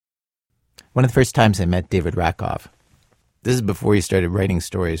One of the first times I met David Rakoff, this is before he started writing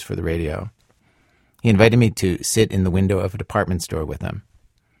stories for the radio. He invited me to sit in the window of a department store with him.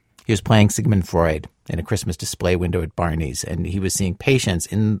 He was playing Sigmund Freud in a Christmas display window at Barney's, and he was seeing patients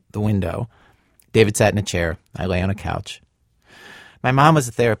in the window. David sat in a chair. I lay on a couch. My mom was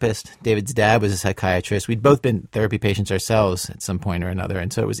a therapist. David's dad was a psychiatrist. We'd both been therapy patients ourselves at some point or another,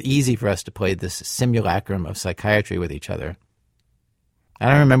 and so it was easy for us to play this simulacrum of psychiatry with each other. I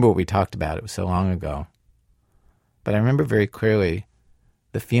don't remember what we talked about. It was so long ago. But I remember very clearly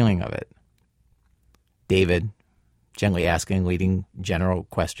the feeling of it. David, gently asking leading general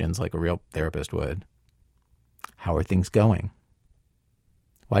questions like a real therapist would. How are things going?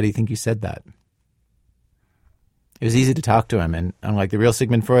 Why do you think you said that? It was easy to talk to him, and unlike the real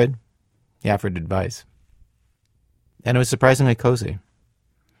Sigmund Freud, he offered advice. And it was surprisingly cozy.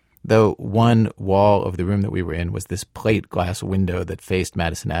 Though one wall of the room that we were in was this plate glass window that faced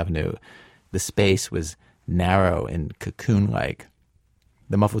Madison Avenue, the space was narrow and cocoon-like.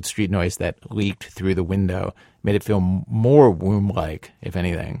 The muffled street noise that leaked through the window made it feel more womb-like, if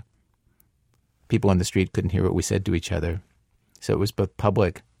anything. People on the street couldn't hear what we said to each other, so it was both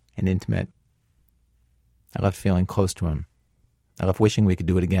public and intimate. I left feeling close to him. I left wishing we could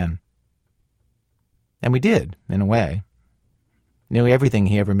do it again. And we did, in a way. Nearly everything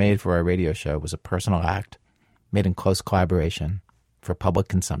he ever made for our radio show was a personal act, made in close collaboration, for public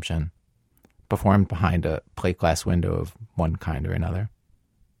consumption, performed behind a plate glass window of one kind or another.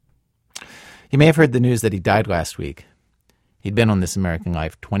 You may have heard the news that he died last week. He'd been on This American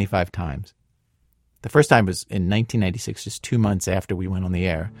Life 25 times. The first time was in 1996, just 2 months after we went on the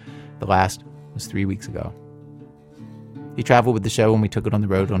air. The last was 3 weeks ago. He traveled with the show when we took it on the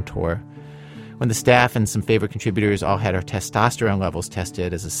road on tour. When the staff and some favorite contributors all had our testosterone levels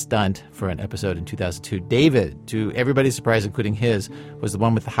tested as a stunt for an episode in 2002, David, to everybody's surprise, including his, was the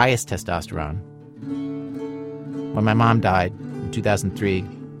one with the highest testosterone. When my mom died in 2003,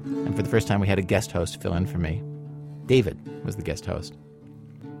 and for the first time we had a guest host fill in for me, David was the guest host.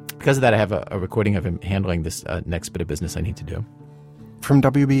 Because of that, I have a recording of him handling this next bit of business I need to do. From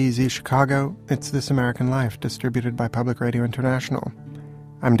WBEZ Chicago, it's This American Life, distributed by Public Radio International.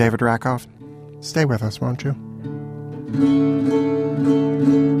 I'm David Rakoff. Stay with us, won't you?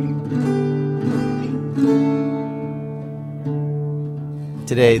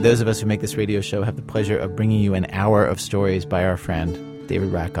 Today, those of us who make this radio show have the pleasure of bringing you an hour of stories by our friend,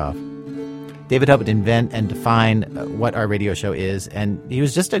 David Rakoff. David helped invent and define what our radio show is, and he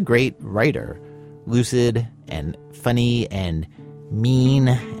was just a great writer, lucid and funny and mean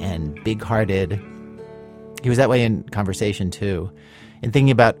and big-hearted. He was that way in conversation, too. In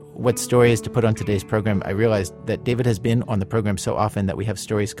thinking about what stories to put on today's program, I realized that David has been on the program so often that we have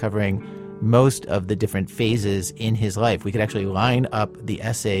stories covering most of the different phases in his life. We could actually line up the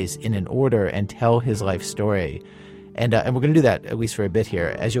essays in an order and tell his life story. And we're going to do that, at least for a bit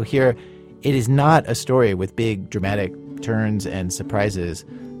here. As you'll hear, it is not a story with big dramatic turns and surprises,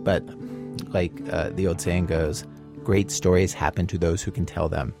 but like the old saying goes, great stories happen to those who can tell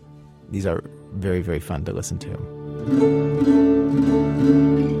them. These are very, very fun to listen to.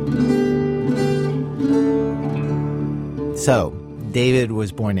 So, David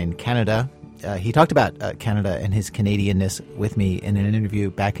was born in Canada. He talked about Canada and his Canadianness with me in an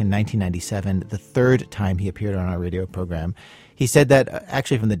interview back in 1997, the third time he appeared on our radio program. He said that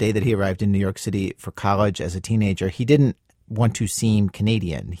actually from the day that he arrived in New York City for college as a teenager, he didn't want to seem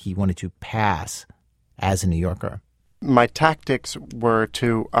Canadian. He wanted to pass as a New Yorker. My tactics were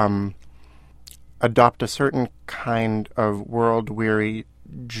to adopt a certain kind of world-weary,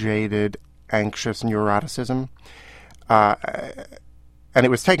 jaded, anxious neuroticism. And it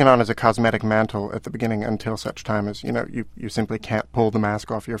was taken on as a cosmetic mantle at the beginning until such time as, you simply can't pull the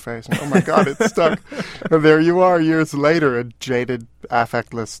mask off your face. And, oh, my God, it's stuck. And there you are years later, a jaded,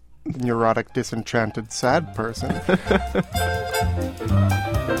 affectless, neurotic, disenchanted, sad person.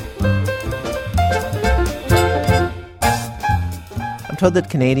 I'm told that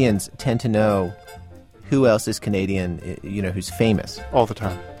Canadians tend to know who else is Canadian, who's famous. All the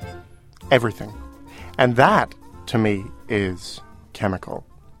time. Everything. And that, to me, is chemical.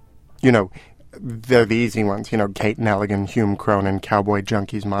 They're the easy ones. Kate Nelligan, Hume Cronin, Cowboy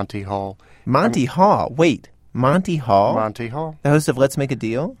Junkies, Monty Hall. Monty Hall? Wait, Monty Hall? Monty Hall. The host of Let's Make a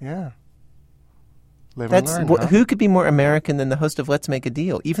Deal? Yeah. Live and learn, huh? Who could be more American than the host of Let's Make a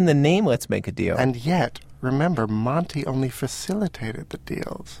Deal? Even the name Let's Make a Deal. And yet, remember, Monty only facilitated the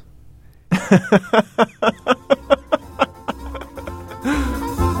deals.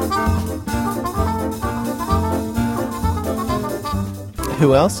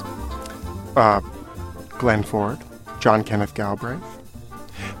 Who else? Glenn Ford, John Kenneth Galbraith.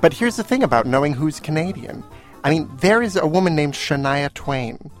 But here's the thing about knowing who's Canadian. I mean, there is a woman named Shania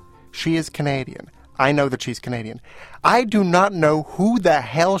Twain. She is Canadian. I know that she's Canadian. I do not know who the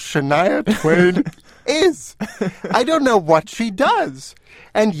hell Shania Twain is. I don't know what she does.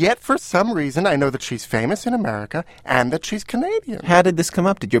 And yet, for some reason, I know that she's famous in America and that she's Canadian. How did this come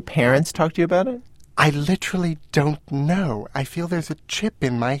up? Did your parents talk to you about it? I literally don't know. I feel there's a chip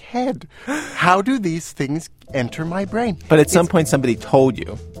in my head. How do these things enter my brain? But at some point somebody told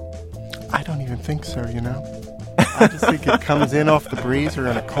you. I don't even think so, you know. I just think it comes in off the breeze or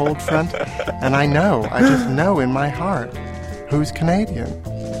in a cold front, and I just know in my heart who's Canadian.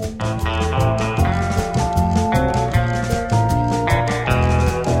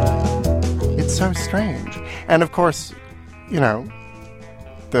 It's so strange. And of course, you know,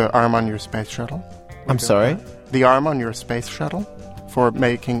 the arm on your space shuttle. I'm sorry? The arm on your space shuttle for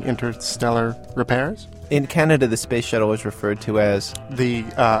making interstellar repairs. In Canada, the space shuttle is referred to as... The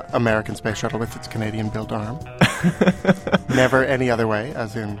American space shuttle with its Canadian-built arm. Never any other way,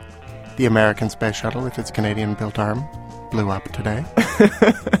 as in the American space shuttle with its Canadian-built arm blew up today.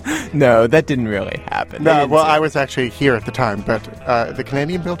 No, that didn't really happen. No, well, I was actually here at the time, but the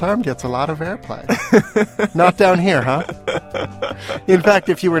Canadian-built arm gets a lot of airplay. Not down here, huh? In fact,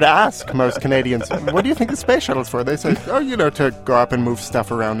 if you were to ask most Canadians, what do you think the space shuttle's for? They say, oh, you know, to go up and move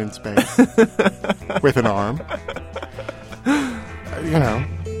stuff around in space with an arm. You know.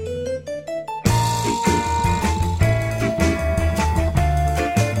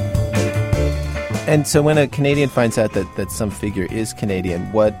 And so when a Canadian finds out that some figure is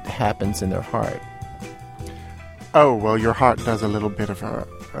Canadian, what happens in their heart? Oh, well, your heart does a little bit of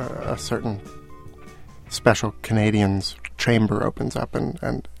a certain special Canadian's chamber opens up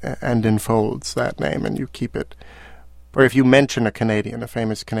and enfolds that name, and you keep it. Or if you mention a Canadian, a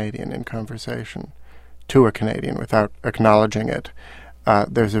famous Canadian in conversation to a Canadian without acknowledging it,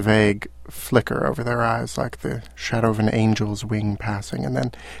 there's a vague flicker over their eyes like the shadow of an angel's wing passing, and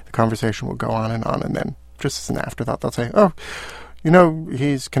then the conversation will go on, and then just as an afterthought they'll say, oh, you know,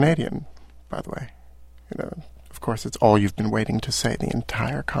 he's Canadian, by the way. You know, of course, it's all you've been waiting to say the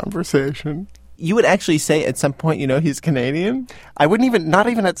entire conversation. You would actually say at some point, you know, he's Canadian? I wouldn't even, not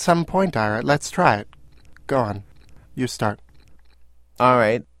even at some point, Ira. Let's try it. Go on. You start. All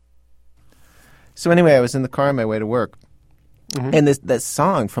right. So anyway, I was in the car on my way to work. Mm-hmm. And that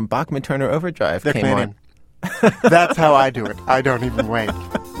song from Bachman Turner Overdrive came Canadian. On. That's how I do it. I don't even wait.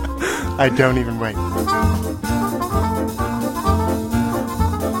 I don't even wait.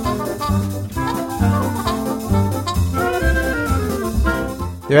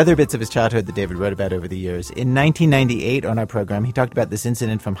 There are other bits of his childhood that David wrote about over the years. In 1998 on our program, he talked about this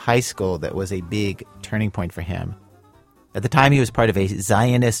incident from high school that was a big turning point for him. At the time, he was part of a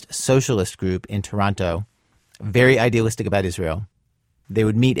Zionist socialist group in Toronto, very idealistic about Israel. They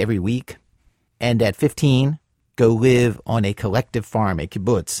would meet every week, and at 15, go live on a collective farm, a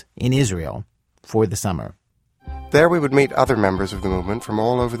kibbutz, in Israel for the summer. There we would meet other members of the movement from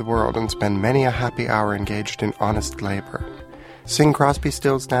all over the world and spend many a happy hour engaged in honest labor. Sing Crosby,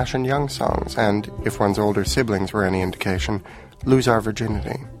 Stills, Nash & Young songs, and, if one's older siblings were any indication, lose our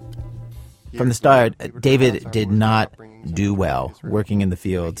virginity. From the start, David did not do well working in the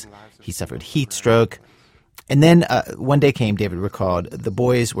fields. He suffered heat stroke. And then one day came, David recalled, the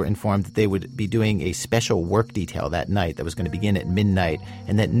boys were informed that they would be doing a special work detail that night that was going to begin at midnight,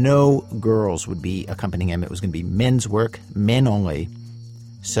 and that no girls would be accompanying him. It was going to be men's work, men only.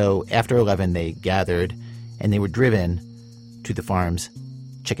 So after 11, they gathered, and they were driven to the farm's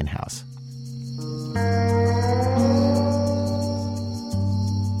chicken house.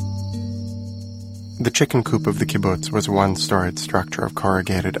 The chicken coop of the kibbutz was a one-storied structure of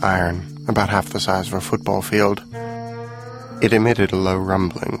corrugated iron, about half the size of a football field. It emitted a low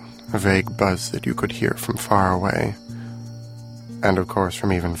rumbling, a vague buzz that you could hear from far away. And, of course,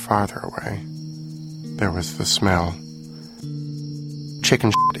 from even farther away, there was the smell.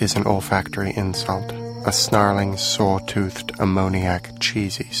 Chicken shit is an olfactory insult, a snarling, saw-toothed, ammoniac,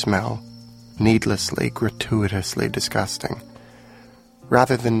 cheesy smell, needlessly, gratuitously disgusting.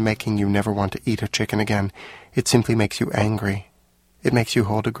 Rather than making you never want to eat a chicken again, it simply makes you angry. It makes you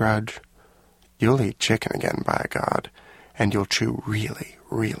hold a grudge. You'll eat chicken again, by God, and you'll chew really,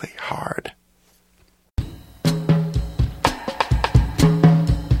 really hard.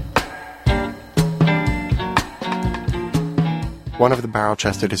 One of the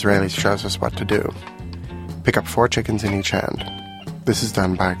barrel-chested Israelis shows us what to do. Pick up 4 chickens in each hand. This is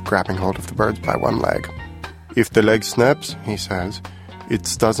done by grabbing hold of the birds by one leg. If the leg snaps, he says,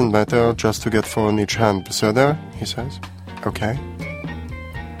 it doesn't matter just to get 4 in each hand, beseder, he says. Okay?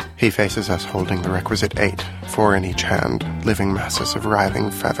 He faces us holding the requisite 8, 4 in each hand, living masses of writhing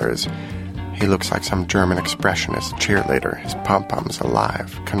feathers. He looks like some German expressionist cheerleader, his pom-poms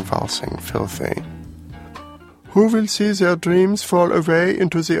alive, convulsing, filthy. Who will see their dreams fall away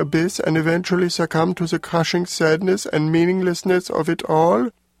into the abyss and eventually succumb to the crushing sadness and meaninglessness of it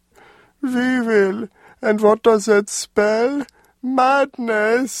all? We will. And what does that spell?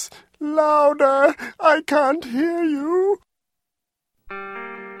 Madness! Louder! I can't hear you!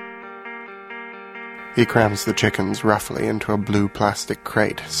 He crams the chickens roughly into a blue plastic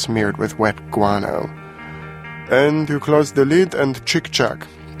crate smeared with wet guano. And you close the lid and chick-chack,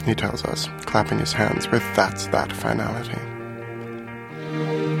 he tells us, clapping his hands with that's that finality.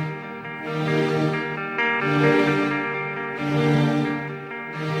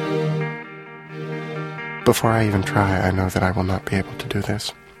 Before I even try, I know that I will not be able to do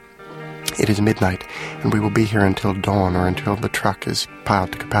this. It is midnight, and we will be here until dawn or until the truck is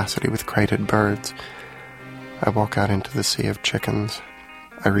piled to capacity with crated birds. I walk out into the sea of chickens.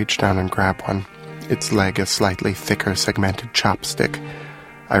 I reach down and grab one, its leg a slightly thicker, segmented chopstick.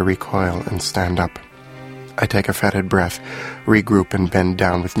 I recoil and stand up. I take a fetid breath, regroup and bend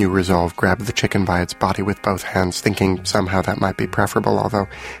down with new resolve, grab the chicken by its body with both hands, thinking somehow that might be preferable, although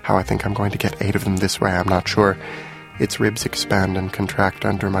how I think I'm going to get 8 of them this way, I'm not sure. Its ribs expand and contract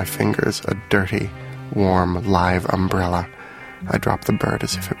under my fingers, a dirty, warm, live umbrella. I drop the bird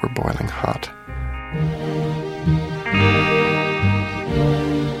as if it were boiling hot.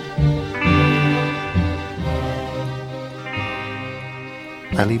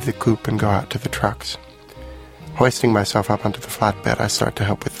 I leave the coop and go out to the trucks. Hoisting myself up onto the flatbed, I start to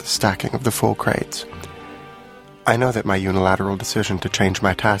help with the stacking of the full crates. I know that my unilateral decision to change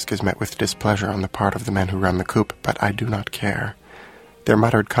my task is met with displeasure on the part of the men who run the coop, but I do not care. Their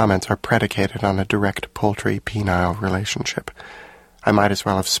muttered comments are predicated on a direct poultry-penile relationship. I might as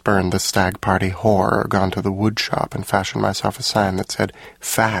well have spurned the stag party whore or gone to the wood shop and fashioned myself a sign that said,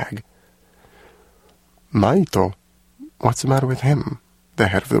 fag. Maito, what's the matter with him? The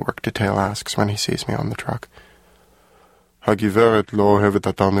head of the work detail asks when he sees me on the truck. Hagiveret lo hevet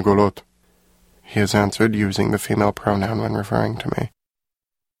atarnegolot. He has answered using the female pronoun when referring to me.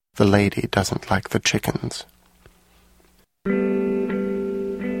 The lady doesn't like the chickens.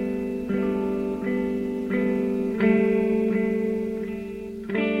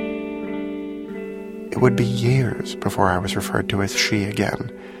 It would be years before I was referred to as she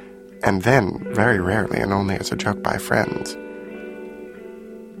again, and then very rarely and only as a joke by friends.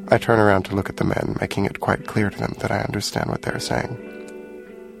 I turn around to look at the men, making it quite clear to them that I understand what they're saying.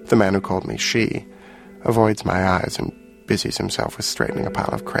 The man who called me she avoids my eyes and busies himself with straightening a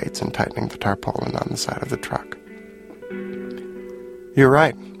pile of crates and tightening the tarpaulin on the side of the truck. You're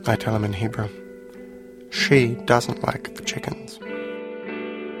right, I tell him in Hebrew. She doesn't like the chickens.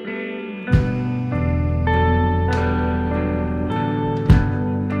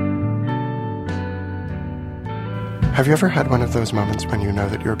 Have you ever had one of those moments when you know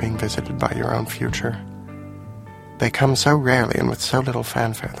that you're being visited by your own future? They come so rarely and with so little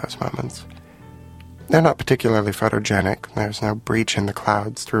fanfare, those moments. They're not particularly photogenic. There's no breach in the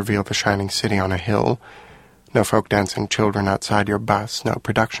clouds to reveal the shining city on a hill. No folk dancing children outside your bus. No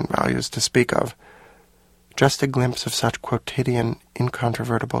production values to speak of. Just a glimpse of such quotidian,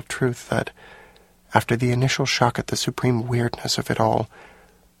 incontrovertible truth that, after the initial shock at the supreme weirdness of it all,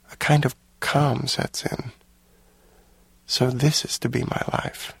 a kind of calm sets in. So this is to be my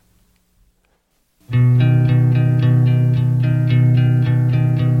life.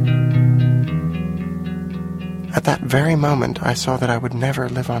 At that very moment, I saw that I would never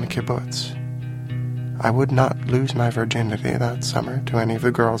live on a kibbutz. I would not lose my virginity that summer to any of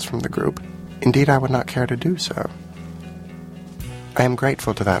the girls from the group. Indeed, I would not care to do so. I am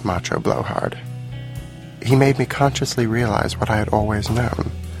grateful to that macho blowhard. He made me consciously realize what I had always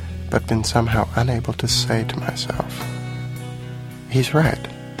known, but been somehow unable to say to myself. He's right.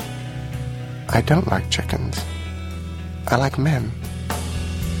 I don't like chickens. I like men.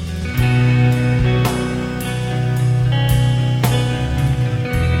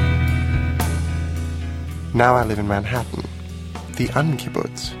 Now I live in Manhattan, the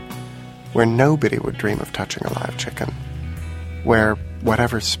unkibbutz, where nobody would dream of touching a live chicken, where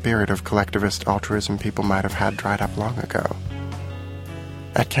whatever spirit of collectivist altruism people might have had dried up long ago.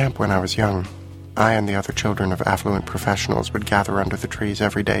 At camp when I was young, I and the other children of affluent professionals would gather under the trees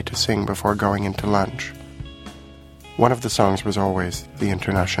every day to sing before going into lunch. One of the songs was always the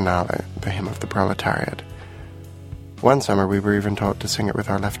Internationale, the hymn of the proletariat. One summer we were even taught to sing it with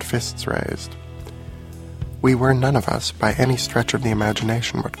our left fists raised. We were none of us, by any stretch of the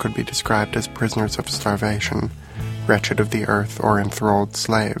imagination, what could be described as prisoners of starvation, wretched of the earth, or enthralled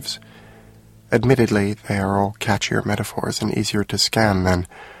slaves. Admittedly, they are all catchier metaphors and easier to scan than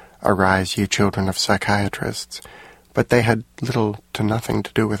 "Arise, ye children of psychiatrists," but they had little to nothing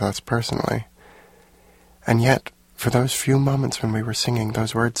to do with us personally. And yet, for those few moments when we were singing,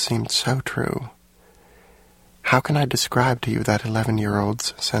 those words seemed so true. How can I describe to you that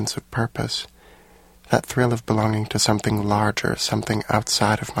 11-year-old's sense of purpose? That thrill of belonging to something larger, something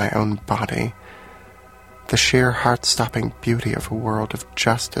outside of my own body. The sheer heart-stopping beauty of a world of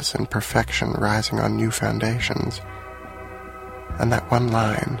justice and perfection rising on new foundations. And that one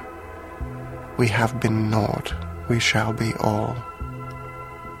line, "We have been naught, we shall be all."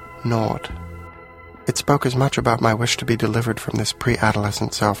 Naught. It spoke as much about my wish to be delivered from this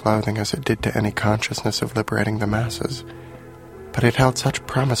pre-adolescent self-loathing as it did to any consciousness of liberating the masses. But it held such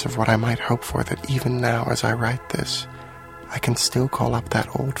promise of what I might hope for that even now, as I write this, I can still call up that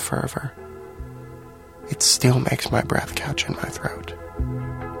old fervor. It still makes my breath catch in my throat.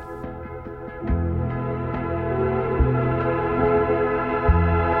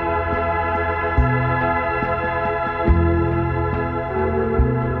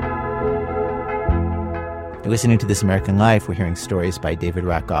 You're listening to This American Life. We're hearing stories by David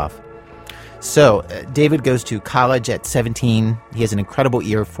Rakoff. So, David goes to college at 17. He has an incredible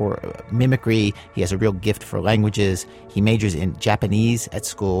ear for mimicry. He has a real gift for languages. He majors in Japanese at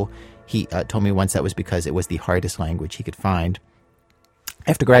school. He told me once that was because it was the hardest language he could find.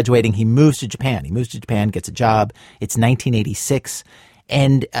 After graduating, he moves to Japan. Gets a job. It's 1986.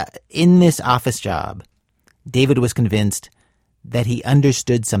 And in this office job, David was convinced that he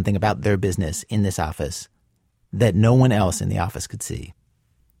understood something about their business in this office that no one else in the office could see.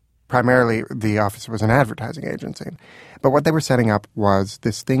 Primarily, the office was an advertising agency. But what they were setting up was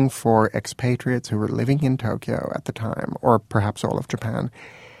this thing for expatriates who were living in Tokyo at the time, or perhaps all of Japan.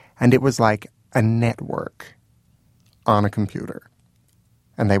 And it was like a network on a computer.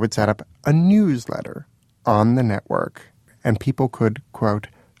 And they would set up a newsletter on the network, and people could, quote,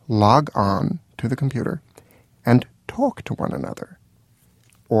 log on to the computer and talk to one another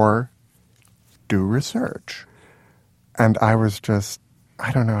or do research. And I was just,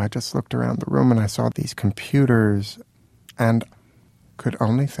 I don't know, I just looked around the room and I saw these computers and could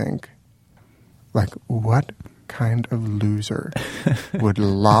only think, like, what kind of loser would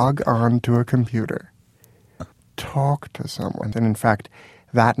log on to a computer, talk to someone? And in fact,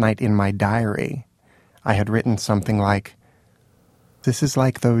 that night in my diary, I had written something like, this is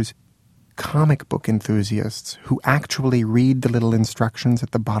like those comic book enthusiasts who actually read the little instructions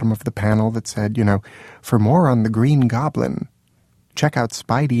at the bottom of the panel that said, you know, for more on the Green Goblin, check out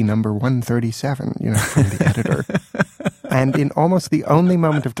Spidey number 137, you know, from the editor. And in almost the only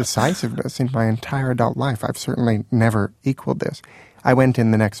moment of decisiveness in my entire adult life, I've certainly never equaled this, I went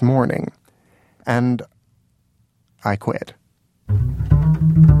in the next morning and I quit.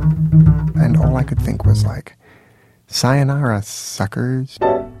 And all I could think was like, sayonara, suckers.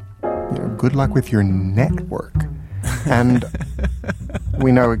 You know, good luck with your network. And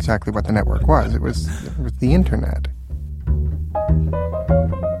we know exactly what the network was. It was the internet.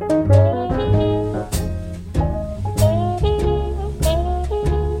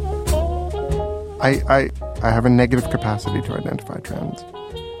 I have a negative capacity to identify trends.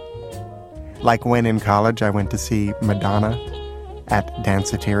 Like when in college I went to see Madonna at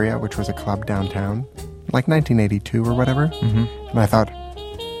Danceteria, which was a club downtown, like 1982 or whatever. Mm-hmm. And I thought,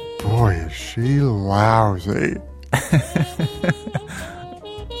 boy, is she lousy.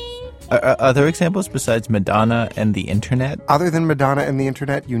 Are there examples besides Madonna and the internet? Other than Madonna and the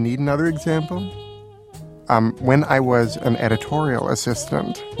internet, you need another example? When I was an editorial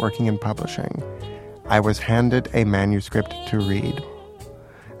assistant working in publishing, I was handed a manuscript to read.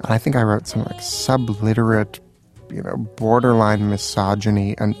 And I think I wrote some like subliterate, you know, borderline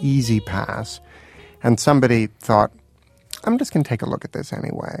misogyny, an easy pass. And somebody thought, I'm just going to take a look at this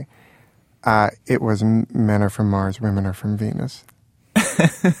anyway. It was Men Are From Mars, Women Are From Venus.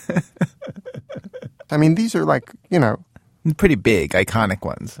 I mean, these are like, you know... pretty big, iconic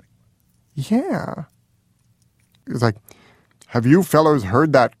ones. Yeah. It was like, have you fellows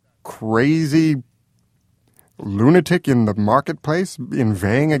heard that crazy lunatic in the marketplace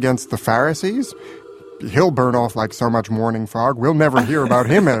inveighing against the Pharisees? He'll burn off like so much morning fog. We'll never hear about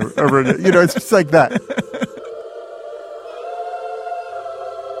him ever. You know, it's just like that.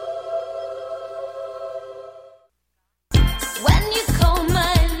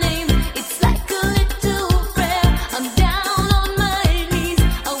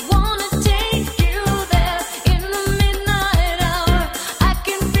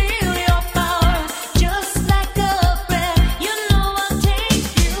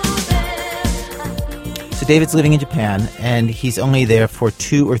 David's living in Japan, and he's only there for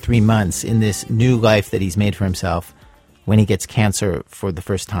 2 or 3 months in this new life that he's made for himself when he gets cancer for the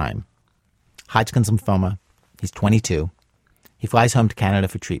first time. Hodgkin's lymphoma. He's 22. He flies home to Canada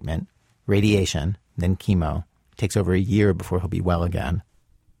for treatment, radiation, then chemo. It takes over a year before he'll be well again.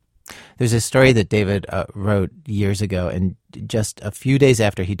 There's a story that David wrote years ago, and just a few days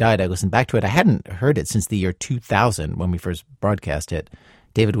after he died, I listened back to it. I hadn't heard it since the year 2000 when we first broadcast it.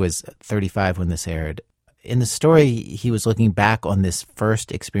 David was 35 when this aired. In the story, he was looking back on this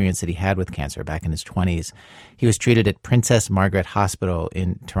first experience that he had with cancer back in his 20s. He was treated at Princess Margaret Hospital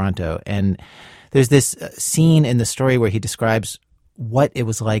in Toronto, and there's this scene in the story where he describes what it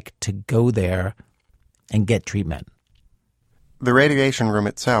was like to go there and get treatment. The radiation room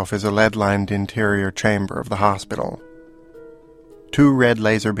itself is a lead-lined interior chamber of the hospital. 2 red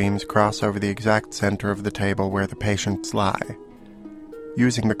laser beams cross over the exact center of the table where the patients lie.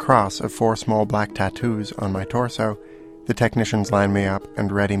 Using the cross of 4 small black tattoos on my torso, the technicians line me up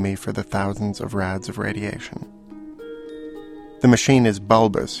and ready me for the thousands of rads of radiation. The machine is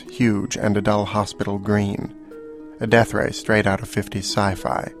bulbous, huge, and a dull hospital green, a death ray straight out of 50s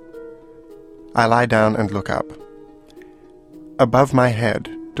sci-fi. I lie down and look up. Above my head,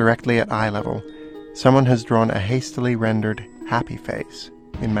 directly at eye level, someone has drawn a hastily rendered happy face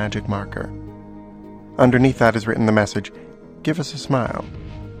in magic marker. Underneath that is written the message, "Give us a smile."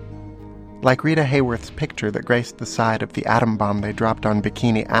 Like Rita Hayworth's picture that graced the side of the atom bomb they dropped on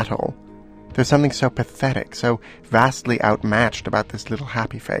Bikini Atoll, there's something so pathetic, so vastly outmatched about this little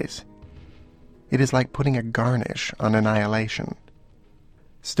happy face. It is like putting a garnish on annihilation.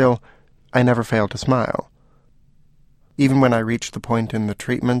 Still, I never fail to smile. Even when I reach the point in the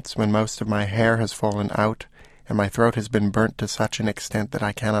treatments when most of my hair has fallen out and my throat has been burnt to such an extent that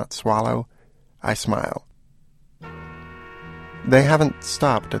I cannot swallow, I smile. They haven't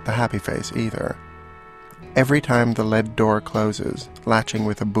stopped at the happy face either. Every time the lead door closes, latching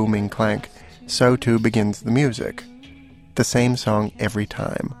with a booming clank, so too begins the music. The same song every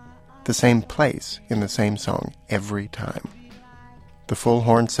time. The same place in the same song every time. The full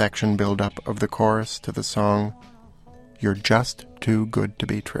horn section build-up of the chorus to the song, "You're Just Too Good to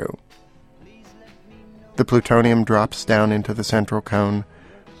Be True." The plutonium drops down into the central cone.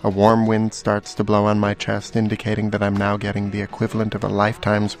 A warm wind starts to blow on my chest, indicating that I'm now getting the equivalent of a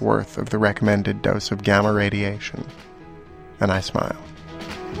lifetime's worth of the recommended dose of gamma radiation. And I smile.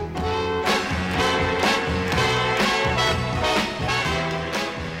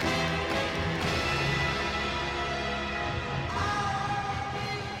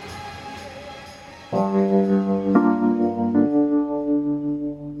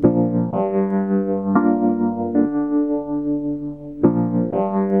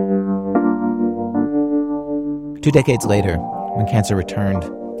 Two decades later, when cancer returned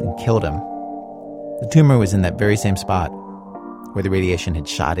and killed him, the tumor was in that very same spot where the radiation had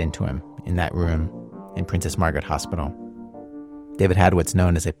shot into him in that room in Princess Margaret Hospital. David had what's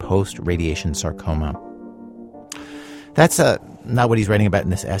known as a post-radiation sarcoma. That's not what he's writing about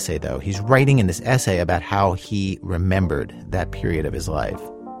in this essay, though. He's writing in this essay about how he remembered that period of his life,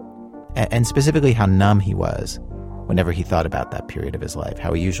 and specifically how numb he was whenever he thought about that period of his life,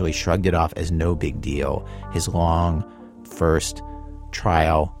 how he usually shrugged it off as no big deal, his long first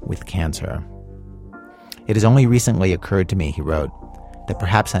trial with cancer. "It has only recently occurred to me," he wrote, "that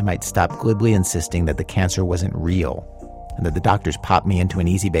perhaps I might stop glibly insisting that the cancer wasn't real, and that the doctors popped me into an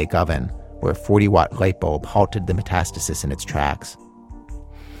easy-bake oven where a 40-watt light bulb halted the metastasis in its tracks."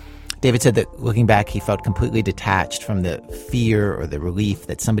 David said that looking back, he felt completely detached from the fear or the relief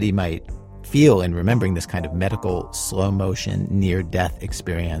that somebody might feel in remembering this kind of medical slow-motion near-death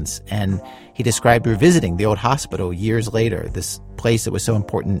experience. And he described revisiting the old hospital years later, this place that was so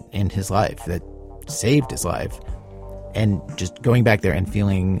important in his life, that saved his life, and just going back there and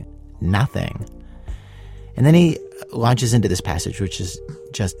feeling nothing. And then he launches into this passage, which is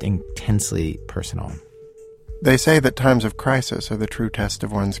just intensely personal. They say that times of crisis are the true test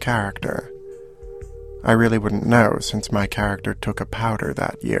of one's character. I really wouldn't know, since my character took a powder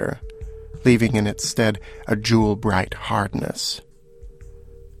that year, leaving in its stead a jewel-bright hardness.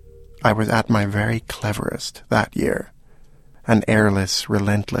 I was at my very cleverest that year, an airless,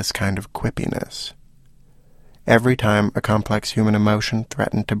 relentless kind of quippiness. Every time a complex human emotion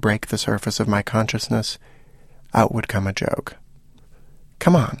threatened to break the surface of my consciousness, out would come a joke.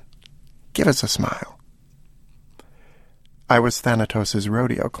 "Come on, give us a smile." I was Thanatos'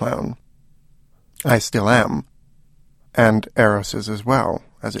 rodeo clown. I still am, and Eros's as well,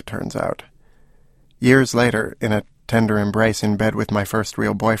 as it turns out. Years later, in a tender embrace in bed with my first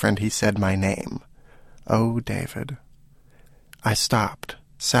real boyfriend, he said my name. "Oh, David." I stopped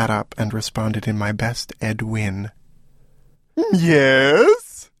sat up and responded in my best Ed Wynn.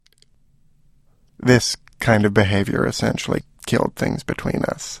 Yes? This kind of behavior essentially killed things between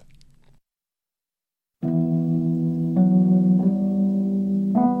us.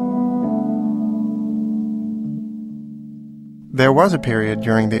 There was a period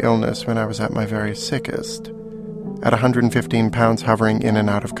during the illness when I was at my very sickest, at 115 pounds hovering in and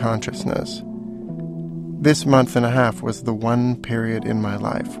out of consciousness. This month and a half was the one period in my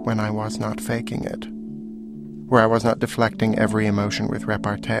life when I was not faking it, where I was not deflecting every emotion with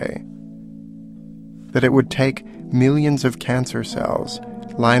repartee. That it would take millions of cancer cells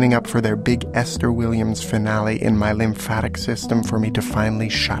lining up for their big Esther Williams finale in my lymphatic system for me to finally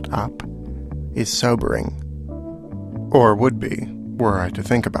shut up is sobering. Or would be, were I to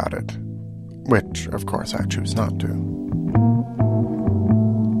think about it. Which, of course, I choose not to.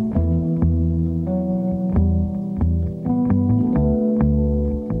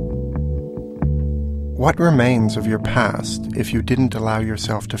 What remains of your past if you didn't allow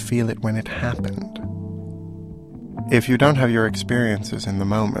yourself to feel it when it happened? If you don't have your experiences in the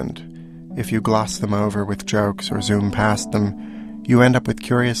moment, if you gloss them over with jokes or zoom past them, you end up with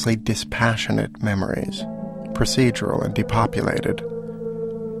curiously dispassionate memories, procedural and depopulated.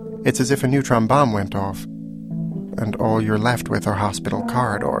 It's as if a neutron bomb went off, and all you're left with are hospital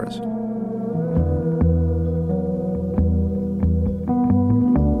corridors.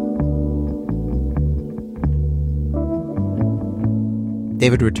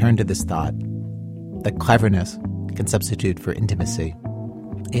 David returned to this thought that cleverness can substitute for intimacy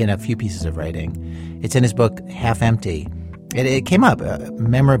in a few pieces of writing. It's in his book, Half Empty. It came up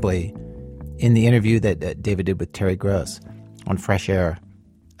memorably in the interview that David did with Terry Gross on Fresh Air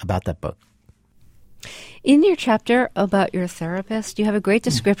about that book. In your chapter about your therapist, you have a great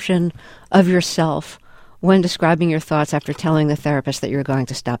description of yourself when describing your thoughts after telling the therapist that you're going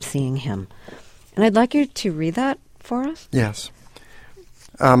to stop seeing him. And I'd like you to read that for us. Yes.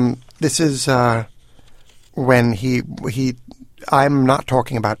 This is when I'm not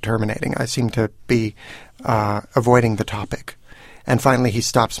talking about terminating. I seem to be avoiding the topic. And finally he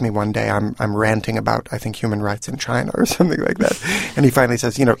stops me one day. I'm ranting about, I think, human rights in China or something like that. And he finally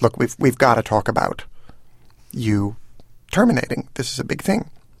says, look, we've got to talk about you terminating. This is a big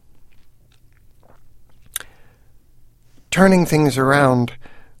thing. Turning things around,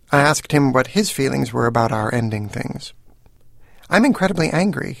 I asked him what his feelings were about our ending things. "I'm incredibly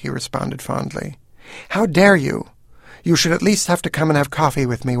angry," he responded fondly. "How dare you? You should at least have to come and have coffee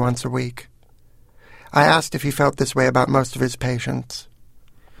with me once a week." I asked if he felt this way about most of his patients.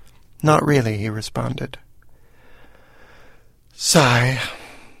 "Not really," he responded. Sigh.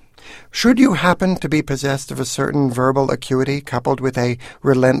 "Should you happen to be possessed of a certain verbal acuity coupled with a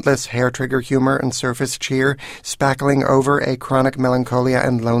relentless hair-trigger humor and surface cheer spackling over a chronic melancholia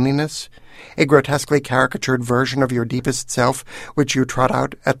and loneliness, a grotesquely caricatured version of your deepest self which you trot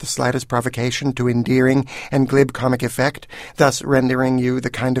out at the slightest provocation to endearing and glib comic effect, thus rendering you the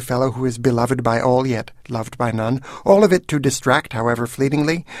kind of fellow who is beloved by all yet loved by none, all of it to distract, however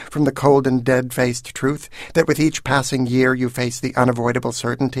fleetingly, from the cold and dead-faced truth that with each passing year you face the unavoidable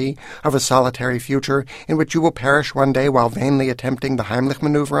certainty of a solitary future in which you will perish one day while vainly attempting the Heimlich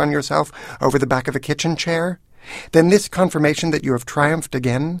maneuver on yourself over the back of a kitchen chair? Then this confirmation that you have triumphed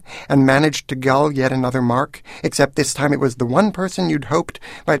again and managed to gull yet another mark, except this time it was the one person you'd hoped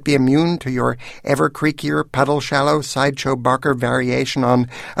might be immune to your ever-creakier, puddle-shallow, sideshow Barker variation on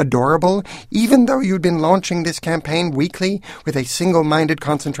adorable, even though you'd been launching this campaign weekly with a single-minded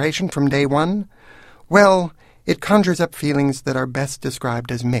concentration from day one? Well, it conjures up feelings that are best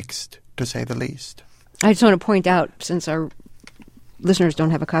described as mixed, to say the least. I just want to point out, since our listeners don't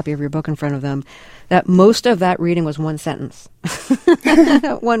have a copy of your book in front of them, that most of that reading was one sentence.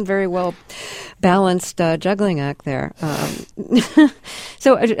 One very well balanced juggling act there.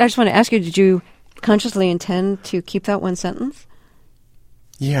 So I just want to ask you, did you consciously intend to keep that one sentence?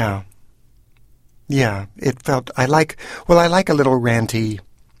 Yeah. It felt, I like a little ranty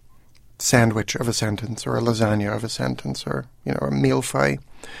sandwich of a sentence or a lasagna of a sentence or, a millefeuille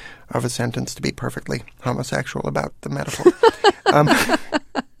of a sentence, to be perfectly homosexual about the metaphor.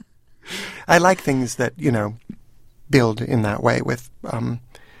 I like things that, build in that way with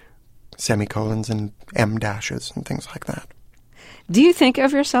semicolons and M dashes and things like that. Do you think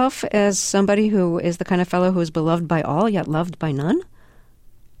of yourself as somebody who is the kind of fellow who is beloved by all yet loved by none?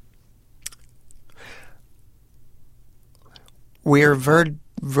 We're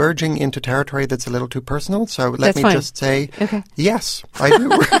verging into territory that's a little too personal, so let me just say, okay. Yes, I do.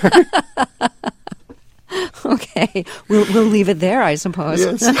 Okay, we'll leave it there, I suppose.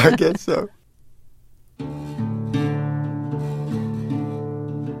 Yes, I guess so.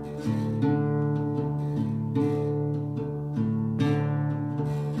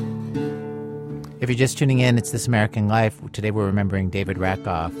 If you're just tuning in, it's This American Life. Today we're remembering David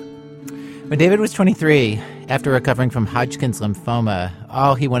Rakoff. When David was 23, after recovering from Hodgkin's lymphoma,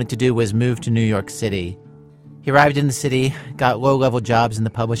 all he wanted to do was move to New York City. He arrived in the city, got low-level jobs in the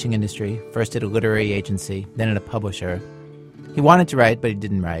publishing industry, first at a literary agency, then at a publisher. He wanted to write, but he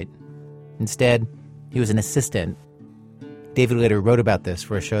didn't write. Instead, he was an assistant. David later wrote about this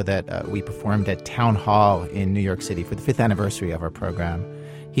for a show that we performed at Town Hall in New York City for the 5th anniversary of our program.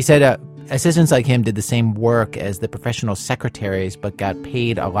 He said assistants like him did the same work as the professional secretaries but got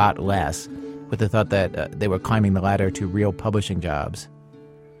paid a lot less, with the thought that they were climbing the ladder to real publishing jobs.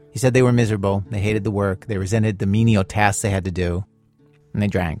 He said they were miserable, they hated the work, they resented the menial tasks they had to do, and they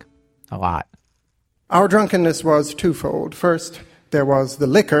drank. A lot. Our drunkenness was twofold. First, there was the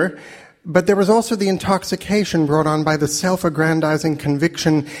liquor, but there was also the intoxication brought on by the self-aggrandizing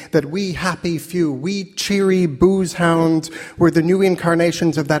conviction that we happy few, we cheery booze hounds, were the new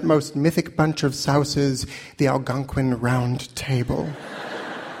incarnations of that most mythic bunch of souses, the Algonquin Round Table.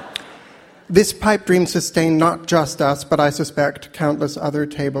 This pipe dream sustained not just us, but I suspect countless other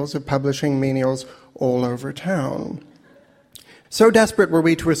tables of publishing menials all over town. So desperate were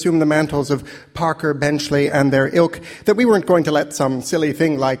we to assume the mantles of Parker, Benchley, and their ilk that we weren't going to let some silly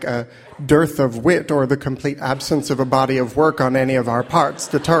thing like a dearth of wit or the complete absence of a body of work on any of our parts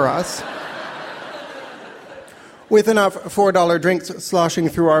deter us. With enough $4 drinks sloshing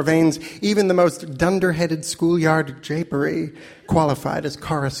through our veins, even the most dunder-headed schoolyard japery qualified as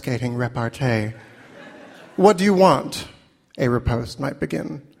coruscating repartee. What do you want? A riposte might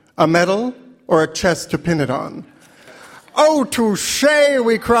begin. A medal or a chest to pin it on? Oh, touché,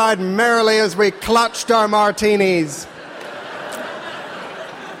 we cried merrily as we clutched our martinis.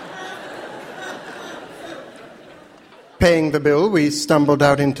 Paying the bill, we stumbled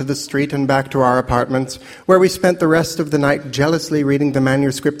out into the street and back to our apartments, where we spent the rest of the night jealously reading the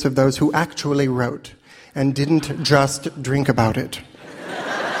manuscripts of those who actually wrote and didn't just drink about it.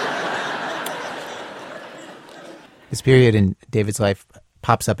 This period in David's life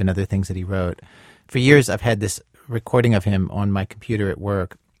pops up in other things that he wrote. For years, I've had this recording of him on my computer at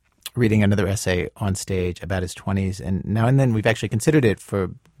work, reading another essay on stage about his 20s. And now and then we've actually considered it for,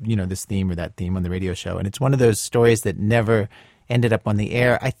 this theme or that theme on the radio show. And it's one of those stories that never ended up on the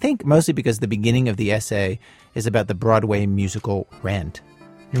air, I think mostly because the beginning of the essay is about the Broadway musical Rent.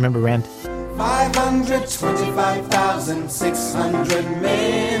 You remember Rent? 525,600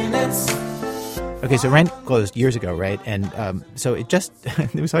 minutes. Okay, so Rent closed years ago, right? And so it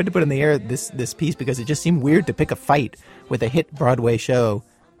was hard to put on the air this piece because it just seemed weird to pick a fight with a hit Broadway show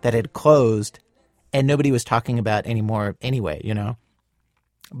that had closed and nobody was talking about anymore anyway,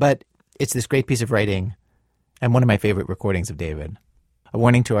 But it's this great piece of writing and one of my favorite recordings of David. A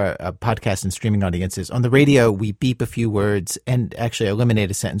warning to our podcast and streaming audiences. On the radio, we beep a few words and actually eliminate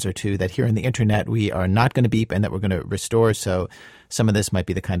a sentence or two that here on the internet we are not going to beep and that we're going to restore. So some of this might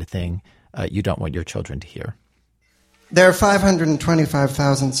be the kind of thing you don't want your children to hear. There are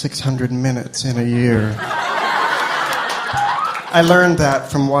 525,600 minutes in a year. I learned that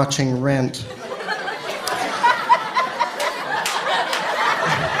from watching Rent.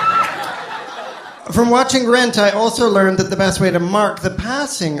 From watching Rent, I also learned that the best way to mark the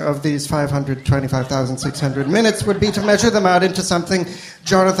passing of these 525,600 minutes would be to measure them out into something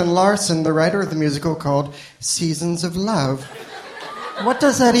Jonathan Larson, the writer of the musical, called Seasons of Love. What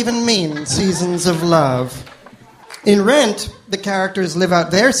does that even mean, seasons of love? In Rent, the characters live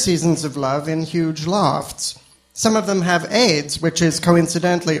out their seasons of love in huge lofts. Some of them have AIDS, which is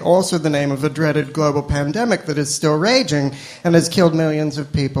coincidentally also the name of a dreaded global pandemic that is still raging and has killed millions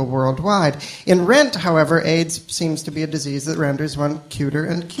of people worldwide. In Rent, however, AIDS seems to be a disease that renders one cuter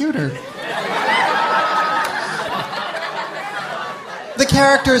and cuter. The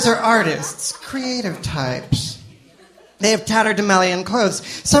characters are artists, creative types. They have tatterdemalion clothes.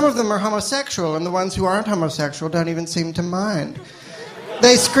 Some of them are homosexual, and the ones who aren't homosexual don't even seem to mind.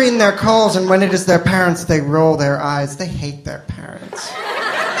 They screen their calls, and when it is their parents, they roll their eyes. They hate their parents.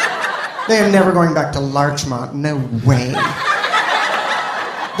 They are never going back to Larchmont. No way.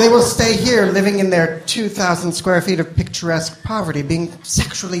 They will stay here, living in their 2,000 square feet of picturesque poverty, being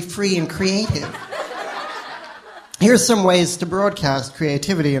sexually free and creative. Here's some ways to broadcast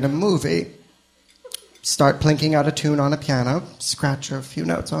creativity in a movie. Start plinking out a tune on a piano, scratch a few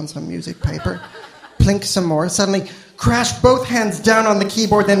notes on some music paper, plink some more, suddenly crash both hands down on the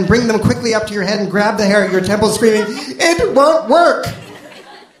keyboard, then bring them quickly up to your head and grab the hair at your temples, screaming, "It won't work!"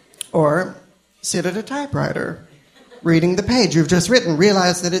 Or sit at a typewriter, reading the page you've just written,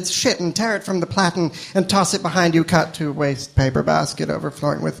 realize that it's shit and tear it from the platen and toss it behind you, cut to a waste paper basket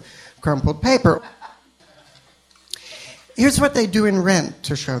overflowing with crumpled paper. Here's what they do in Rent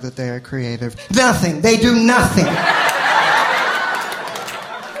to show that they are creative. Nothing. They do nothing.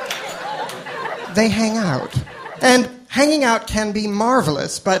 They hang out. And hanging out can be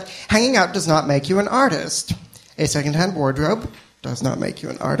marvelous, but hanging out does not make you an artist. A second-hand wardrobe does not make you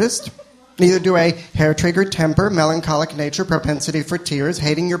an artist. Neither do a hair-triggered temper, melancholic nature, propensity for tears,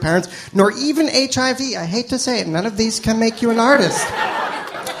 hating your parents, nor even HIV. I hate to say it, none of these can make you an artist.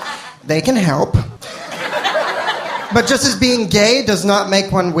 They can help. But just as being gay does not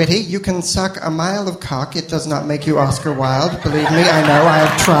make one witty, you can suck a mile of cock. It does not make you Oscar Wilde. Believe me, I know, I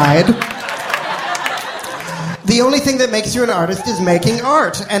have tried. The only thing that makes you an artist is making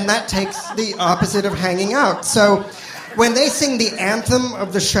art, and that takes the opposite of hanging out. So when they sing the anthem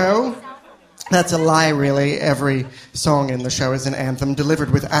of the show, that's a lie, really. Every song in the show is an anthem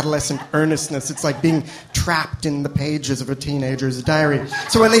delivered with adolescent earnestness. It's like being trapped in the pages of a teenager's diary.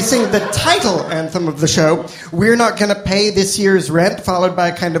 So when they sing the title anthem of the show, "We're not going to pay this year's rent," followed by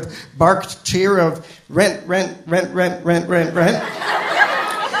a kind of barked cheer of "Rent, rent, rent, rent, rent, rent, rent."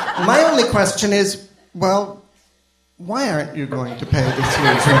 My only question is, well, why aren't you going to pay this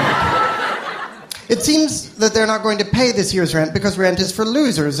year's rent? It seems that they're not going to pay this year's rent because rent is for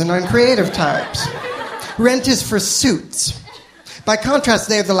losers and uncreative types. Rent is for suits. By contrast,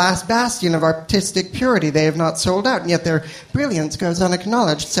 they are the last bastion of artistic purity. They have not sold out, and yet their brilliance goes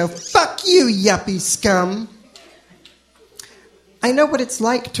unacknowledged. So fuck you, yuppie scum. I know what it's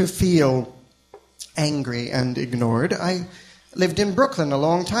like to feel angry and ignored. I lived in Brooklyn a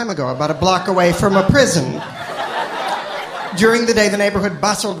long time ago, about a block away from a prison. During the day, the neighborhood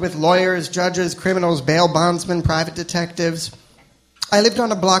bustled with lawyers, judges, criminals, bail bondsmen, private detectives. I lived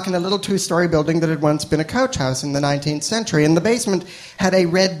on a block in a little two-story building that had once been a coach house in the 19th century, and the basement had a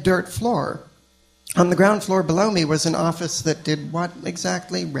red dirt floor. On the ground floor below me was an office that did what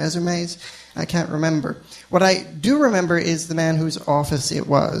exactly? Resumes? I can't remember. What I do remember is the man whose office it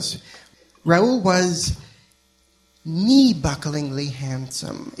was. Raoul was knee-bucklingly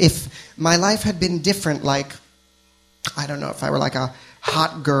handsome. If my life had been different, like, I don't know, if I were like a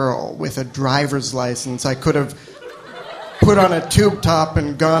hot girl with a driver's license, I could have put on a tube top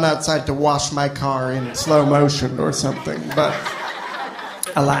and gone outside to wash my car in slow motion or something. But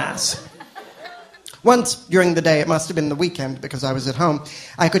alas. Once during the day, it must have been the weekend because I was at home,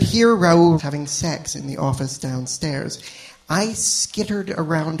 I could hear Raoul having sex in the office downstairs. I skittered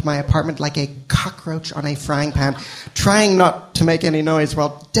around my apartment like a cockroach on a frying pan, trying not to make any noise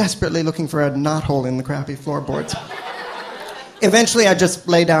while desperately looking for a knothole in the crappy floorboards. Eventually, I just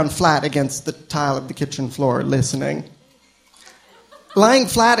lay down flat against the tile of the kitchen floor, listening. Lying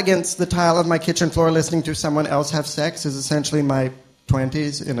flat against the tile of my kitchen floor, listening to someone else have sex is essentially my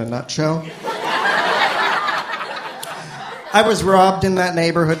 20s in a nutshell. I was robbed in that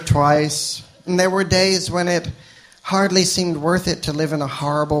neighborhood twice, and there were days when it hardly seemed worth it to live in a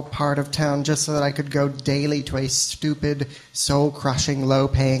horrible part of town just so that I could go daily to a stupid, soul-crushing,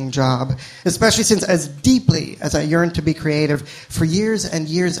 low-paying job. Especially since, as deeply as I yearned to be creative, for years and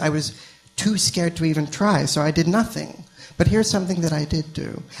years I was too scared to even try, so I did nothing. But here's something that I did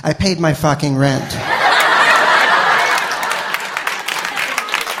do. I paid my fucking rent.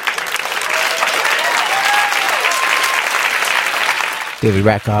 David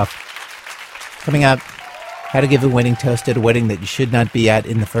Rakoff. Coming up, how to give a winning toast at a wedding that you should not be at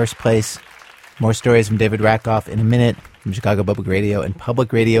in the first place. More stories from David Rakoff in a minute from Chicago Public Radio and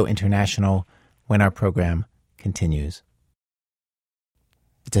Public Radio International when our program continues.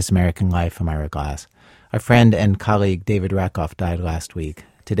 It's This American Life. I'm Ira Glass. Our friend and colleague David Rakoff died last week.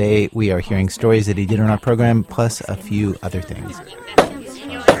 Today we are hearing stories that he did on our program, plus a few other things.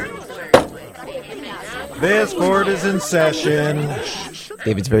 This court is in session.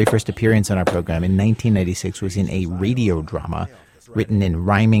 David's very first appearance on our program in 1996 was in a radio drama written in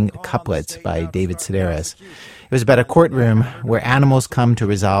rhyming couplets by David Sedaris. It was about a courtroom where animals come to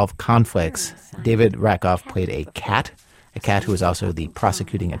resolve conflicts. David Rakoff played a cat who was also the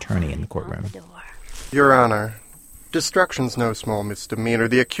prosecuting attorney in the courtroom. Your Honor, destruction's no small misdemeanor.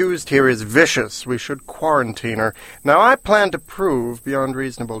 The accused here is vicious. We should quarantine her. Now, I plan to prove, beyond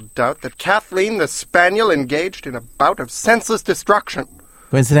reasonable doubt, that Kathleen the Spaniel engaged in a bout of senseless destruction.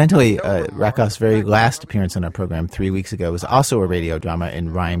 Coincidentally, Rakoff's very last appearance on our program 3 weeks ago was also a radio drama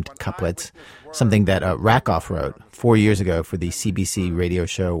in rhymed couplets, something that Rakoff wrote 4 years ago for the CBC radio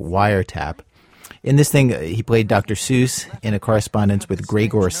show Wiretap. In this thing, he played Dr. Seuss in a correspondence with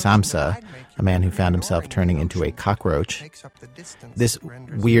Gregor Samsa, a man who found himself turning into a cockroach. This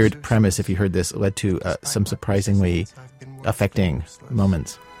weird premise, if you heard this, led to some surprisingly affecting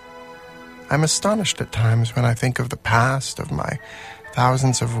moments. I'm astonished at times when I think of the past, of my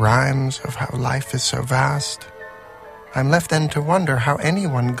thousands of rhymes, of how life is so vast. I'm left then to wonder how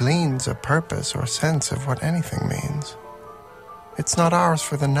anyone gleans a purpose or sense of what anything means. It's not ours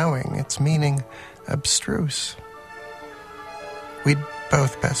for the knowing, its meaning abstruse. We'd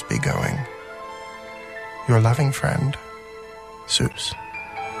both best be going. Your loving friend, Seuss.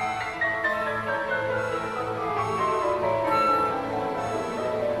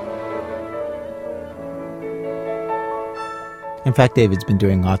 In fact, David's been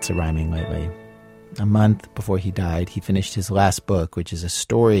doing lots of rhyming lately. A month before he died, he finished his last book, which is a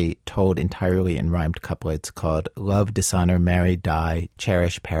story told entirely in rhymed couplets called Love, Dishonor, Marry, Die,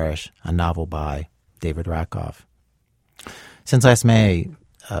 Cherish, Perish, a novel by David Rakoff. Since last May,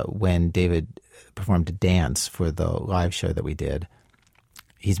 when David performed a dance for the live show that we did,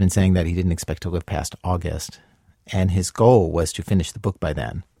 he's been saying that he didn't expect to live past August, and his goal was to finish the book by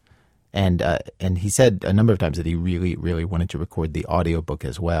then. And he said a number of times that he really, really wanted to record the audiobook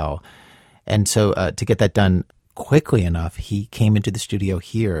as well. And so to get that done quickly enough, he came into the studio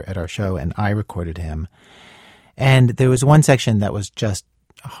here at our show, and I recorded him. And there was one section that was just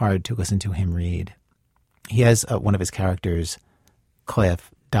hard to listen to him read. He has one of his characters,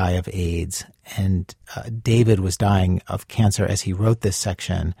 Cliff, die of AIDS, and David was dying of cancer as he wrote this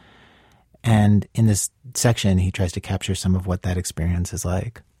section. And in this section, he tries to capture some of what that experience is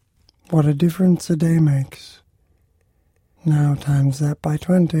like. What a difference a day makes. Now times that by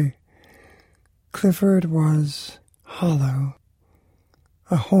 20. Clifford was hollow,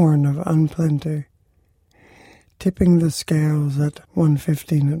 a horn of unplenty, tipping the scales at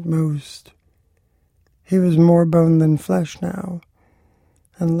 115 at most. He was more bone than flesh now,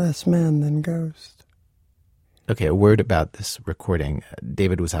 and less man than ghost. Okay, a word about this recording.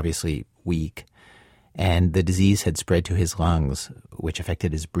 David was obviously weak, and the disease had spread to his lungs, which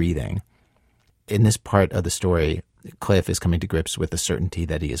affected his breathing. In this part of the story, Cliff is coming to grips with the certainty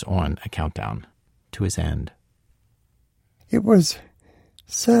that he is on a countdown to his end. It was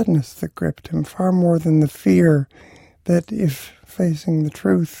sadness that gripped him far more than the fear that if facing the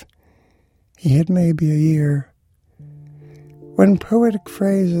truth, he had maybe a year. When poetic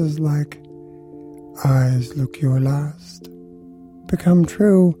phrases like, eyes look your last, become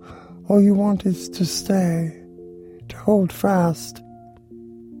true, all you want is to stay, to hold fast.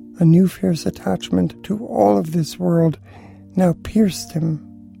 A new fierce attachment to all of this world now pierced him.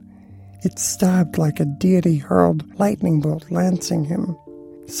 It stabbed like a deity-hurled lightning bolt lancing him,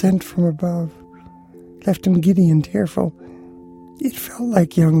 sent from above, left him giddy and tearful. It felt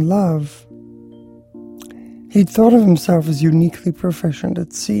like young love. He'd thought of himself as uniquely proficient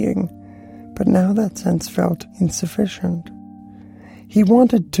at seeing, but now that sense felt insufficient. He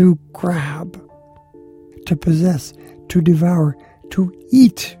wanted to grab, to possess, to devour, to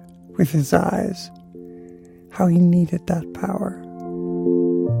eat with his eyes. How he needed that power.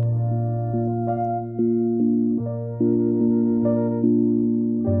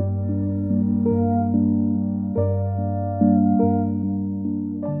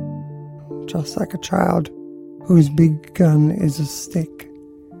 Just like a child whose big gun is a stick,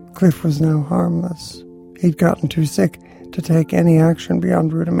 Cliff was now harmless. He'd gotten too sick to take any action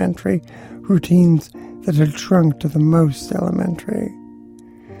beyond rudimentary routines that had shrunk to the most elementary.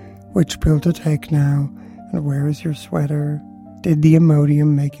 Which pill to take now, and where is your sweater? Did the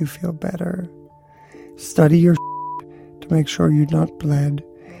Imodium make you feel better? Study your to make sure you'd not bled.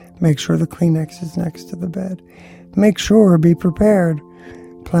 Make sure the Kleenex is next to the bed. Make sure, be prepared.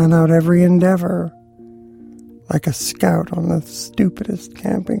 Plan out every endeavor. Like a scout on the stupidest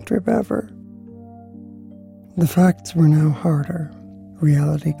camping trip ever. The facts were now harder,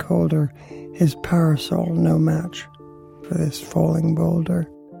 reality colder, his parasol no match for this falling boulder.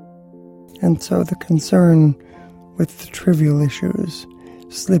 And so the concern with the trivial issues,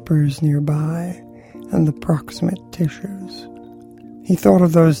 slippers nearby, and the proximate tissues. He thought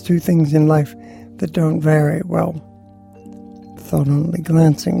of those two things in life that don't vary, well, thought only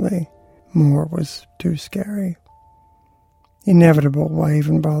glancingly, more was too scary. Inevitable, why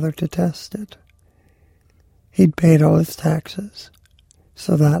even bother to test it? He'd paid all his taxes,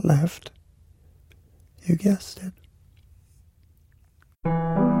 so that left, you guessed it.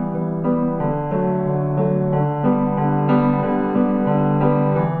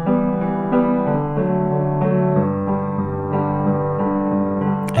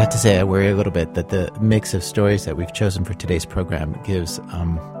 I have to say, I worry a little bit that the mix of stories that we've chosen for today's program gives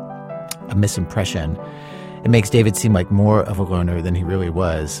a misimpression. It makes David seem like more of a loner than he really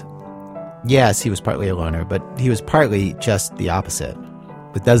was. Yes, he was partly a loner, but he was partly just the opposite,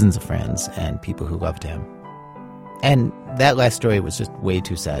 with dozens of friends and people who loved him. And that last story was just way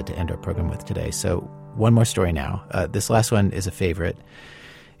too sad to end our program with today. So one more story now. This last one is a favorite.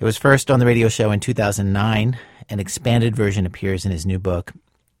 It was first on the radio show in 2009. An expanded version appears in his new book.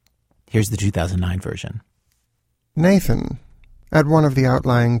 Here's the 2009 version. Nathan, at one of the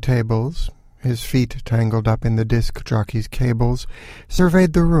outlying tables, his feet tangled up in the disc jockey's cables,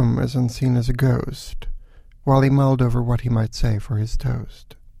 surveyed the room as unseen as a ghost, while he mulled over what he might say for his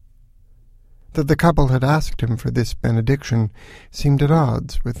toast. That the couple had asked him for this benediction seemed at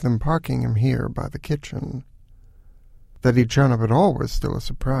odds with them parking him here by the kitchen. That he'd shown up at all was still a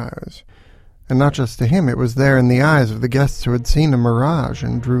surprise, and not just to him, it was there in the eyes of the guests who had seen a mirage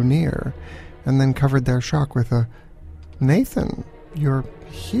and drew near, and then covered their shock with a, "Nathan, you're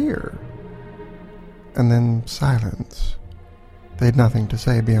here." And then silence. They'd nothing to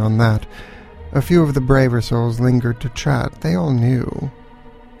say beyond that. A few of the braver souls lingered to chat. They all knew.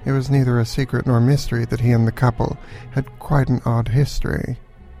 It was neither a secret nor mystery that he and the couple had quite an odd history.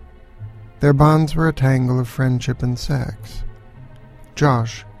 Their bonds were a tangle of friendship and sex.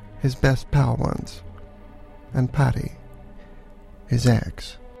 Josh, his best pal once, and Patty, his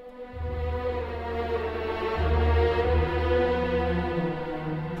ex.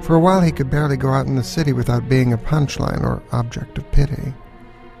 For a while he could barely go out in the city without being a punchline or object of pity.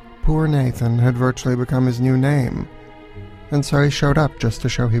 Poor Nathan had virtually become his new name, and so he showed up just to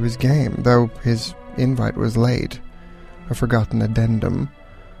show he was game, though his invite was late, a forgotten addendum.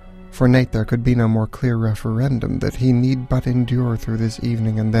 For Nate there could be no more clear referendum that he need but endure through this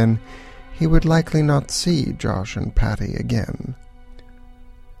evening, and then he would likely not see Josh and Patty again.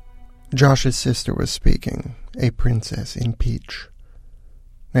 Josh's sister was speaking, a princess in peach.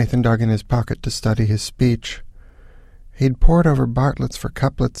 Nathan dug in his pocket to study his speech. He'd pored over Bartlett's for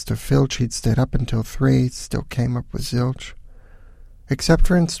couplets to filch. He'd stayed up until 3, still came up with zilch. Except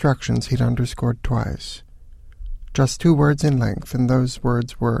for instructions he'd underscored twice. Just 2 words in length, and those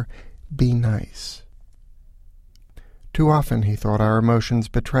words were, "Be nice." Too often, he thought, our emotions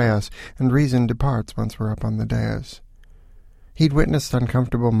betray us, and reason departs once we're up on the dais. He'd witnessed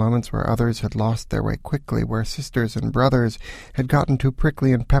uncomfortable moments where others had lost their way quickly, where sisters and brothers had gotten too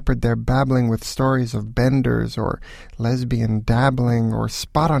prickly and peppered their babbling with stories of benders or lesbian dabbling or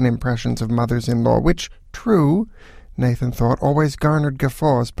spot-on impressions of mothers-in-law, which, true, Nathan thought, always garnered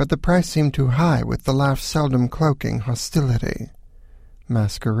guffaws, but the price seemed too high, with the laugh seldom cloaking hostility,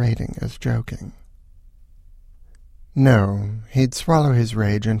 masquerading as joking. No, he'd swallow his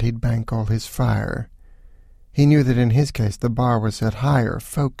rage and he'd bank all his fire. He knew that in his case the bar was set higher.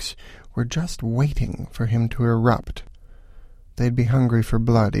 Folks were just waiting for him to erupt. They'd be hungry for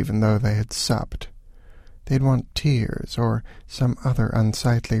blood even though they had supped. They'd want tears or some other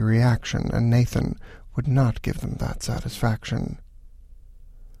unsightly reaction, and Nathan would not give them that satisfaction.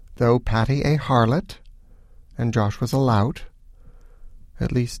 Though Patty a harlot, and Josh was a lout,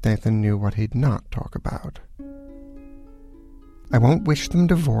 at least Nathan knew what he'd not talk about. I won't wish them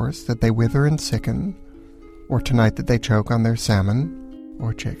divorce, that they wither and sicken, or tonight that they choke on their salmon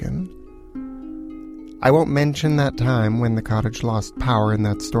or chicken. I won't mention that time when the cottage lost power in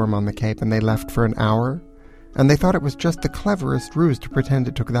that storm on the Cape and they left for an hour, and they thought it was just the cleverest ruse to pretend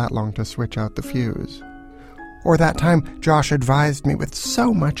it took that long to switch out the fuse. Or that time Josh advised me with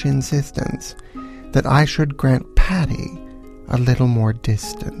so much insistence that I should grant Patty a little more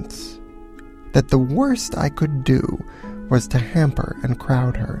distance. That the worst I could do was to hamper and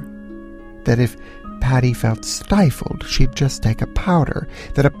crowd her. That if Patty felt stifled, she'd just take a powder.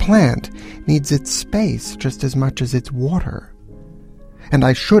 That a plant needs its space just as much as its water. And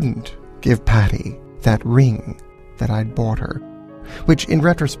I shouldn't give Patty that ring that I'd bought her, which in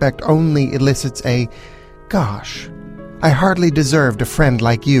retrospect only elicits a, "Gosh, I hardly deserved a friend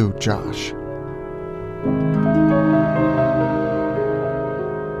like you, Josh."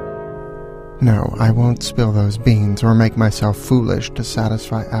 No, I won't spill those beans or make myself foolish to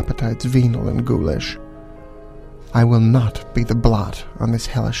satisfy appetites venal and ghoulish. I will not be the blot on this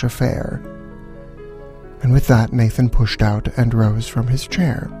hellish affair. And with that, Nathan pushed out and rose from his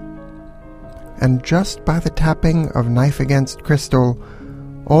chair. And just by the tapping of knife against crystal,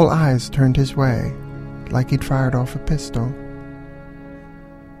 all eyes turned his way, like he'd fired off a pistol.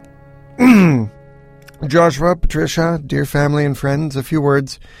 Joshua, Patricia, dear family and friends, a few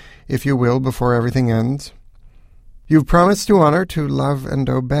words, if you will, before everything ends. You've promised to honor, to love and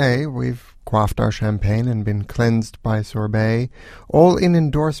obey. We've quaffed our champagne and been cleansed by sorbet, all in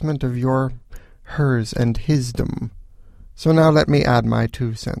endorsement of your hers and hisdom. So now let me add my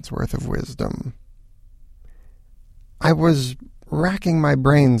 2 cents worth of wisdom. I was racking my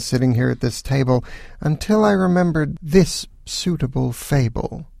brains sitting here at this table until I remembered this suitable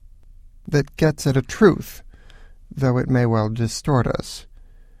fable that gets at a truth, though it may well distort us.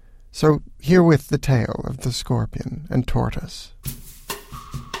 So herewith the tale of the scorpion and tortoise.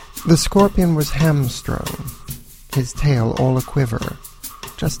 The scorpion was hamstrung, his tail all a-quiver.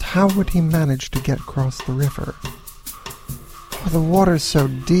 Just how would he manage to get across the river? "Oh, the water's so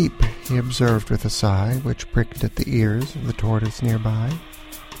deep," he observed with a sigh, which pricked at the ears of the tortoise nearby.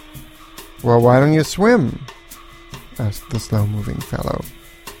 "Well, why don't you swim?" asked the slow-moving fellow.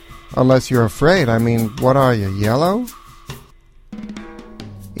 "Unless you're afraid. I mean, what are you, yellow?"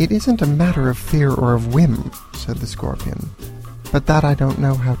 "It isn't a matter of fear or of whim," said the scorpion, "but that I don't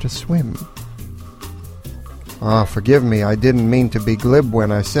know how to swim." "Ah, forgive me, I didn't mean to be glib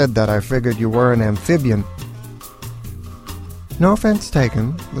when I said that. I figured you were an amphibian." "No offense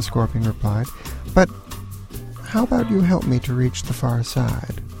taken," the scorpion replied, "but how about you help me to reach the far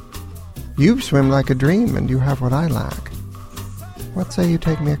side? You swim like a dream, and you have what I lack. What say you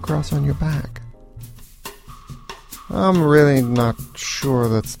take me across on your back?" "I'm really not sure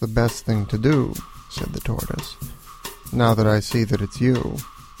that's the best thing to do," said the tortoise, "now that I see that it's you.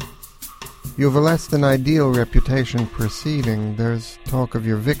 You've a less than ideal reputation preceding. There's talk of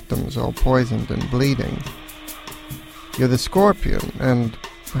your victims all poisoned and bleeding. You're the scorpion, and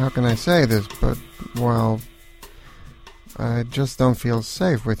how can I say this, but, well, I just don't feel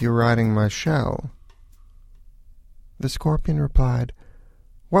safe with you riding my shell." The scorpion replied,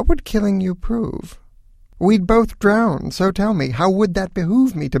 "What would killing you prove? We'd both drown, so tell me, how would that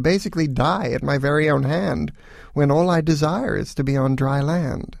behoove me to basically die at my very own hand, when all I desire is to be on dry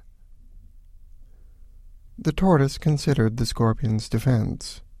land?" The tortoise considered the scorpion's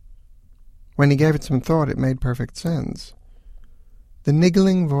defense. When he gave it some thought, it made perfect sense. The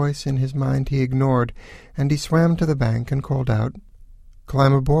niggling voice in his mind he ignored, and he swam to the bank and called out,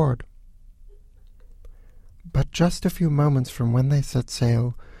 "Climb aboard." But just a few moments from when they set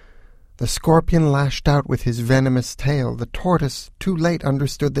sail, the scorpion lashed out with his venomous tail. The tortoise, too late,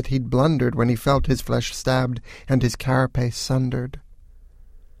 understood that he'd blundered when he felt his flesh stabbed and his carapace sundered.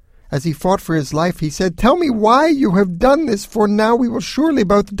 As he fought for his life, he said, "Tell me why you have done this, for now we will surely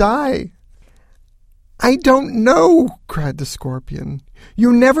both die." "I don't know," cried the scorpion.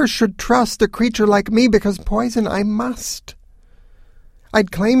 "You never should trust a creature like me, because poison I must.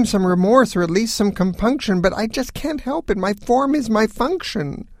 I'd claim some remorse or at least some compunction, but I just can't help it. My form is my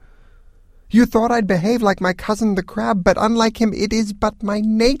function. You thought I'd behave like my cousin the crab, but unlike him it is but my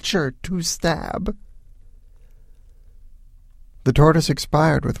nature to stab." The tortoise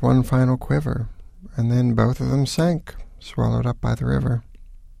expired with one final quiver, and then both of them sank, swallowed up by the river.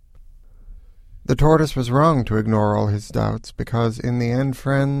 The tortoise was wrong to ignore all his doubts, because in the end,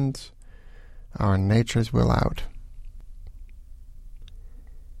 friends, our natures will out.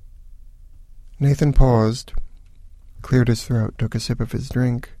 Nathan paused, cleared his throat, took a sip of his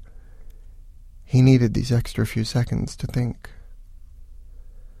drink. He needed these extra few seconds to think.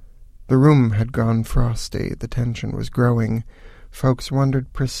 The room had gone frosty, the tension was growing. Folks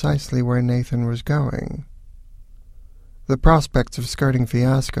wondered precisely where Nathan was going. The prospects of skirting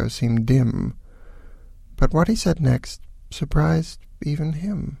fiasco seemed dim, but what he said next surprised even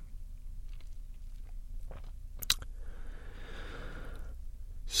him.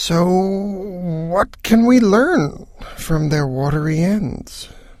 "So, what can we learn from their watery ends?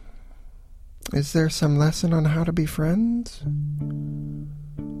 Is there some lesson on how to be friends?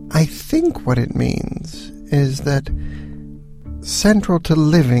 I think what it means is that central to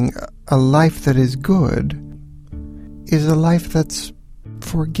living a life that is good is a life that's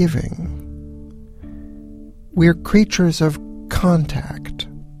forgiving. We're creatures of contact.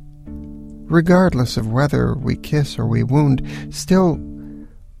 Regardless of whether we kiss or we wound, still,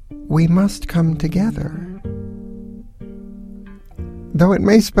 we must come together. Though it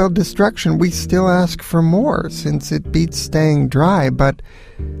may spell destruction, we still ask for more, since it beats staying dry, but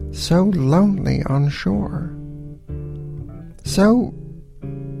so lonely on shore. So,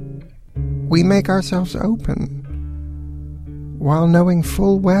 we make ourselves open, while knowing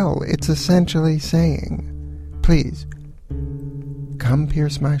full well it's essentially saying, 'Please, come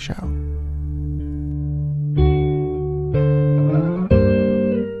pierce my shell.'"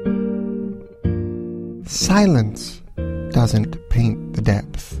 Silence doesn't paint the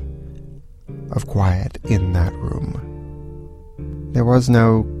depth of quiet in that room. There was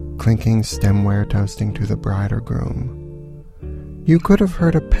no clinking stemware toasting to the bride or groom. You could have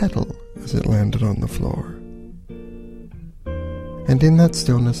heard a petal as it landed on the floor. And in that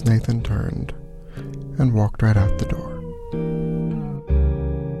stillness Nathan turned and walked right out the door.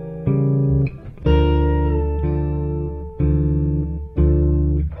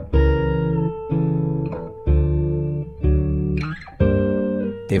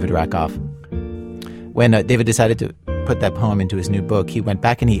 David Rakoff. When David decided to put that poem into his new book, he went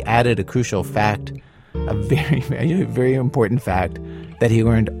back and he added a crucial fact, a very, very, very important fact that he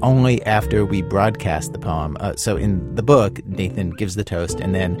learned only after we broadcast the poem. So in the book, Nathan gives the toast,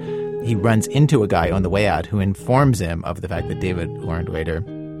 and then he runs into a guy on the way out who informs him of the fact that David learned later.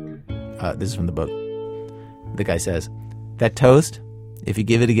 This is from the book. The guy says, "That toast, if you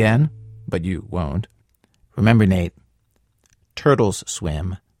give it again, but you won't, remember, Nate, turtles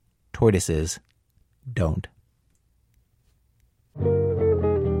swim, tortoises don't."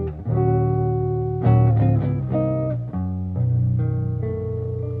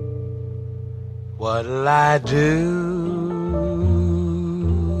 What'll I do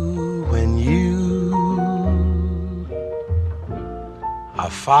when you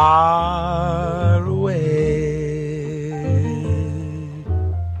are far away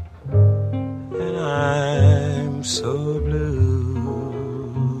and I'm so blue?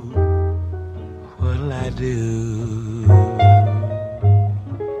 What'll I do?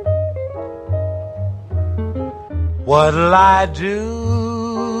 What'll I do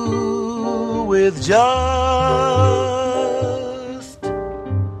with just a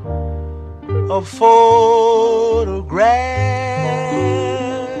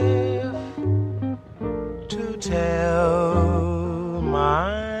photograph to tell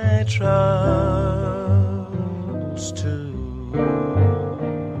my troubles to?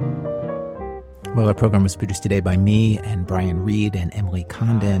 Well, our program was produced today by me and Brian Reed and Emily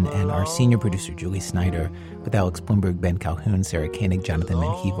Condon and our senior producer, Julie Snyder, with Alex Bloomberg, Ben Calhoun, Sarah Koenig, Jonathan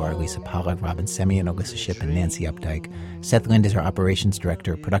Menjivar, Lisa Pollak, Robin Semyon, Alyssa Shipp, and Nancy Updike. Seth Lind is our operations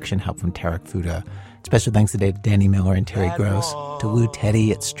director. Production help from Tarek Fuda. Special thanks today to Danny Miller and Terry Gross, to Lou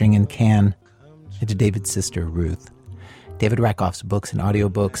Teddy at String and Can, and to David's sister, Ruth. David Rakoff's books and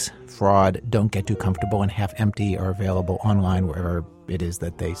audiobooks, Fraud, Don't Get Too Comfortable, and Half Empty are available online wherever it is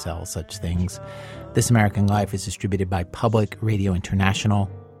that they sell such things. This American Life is distributed by Public Radio International.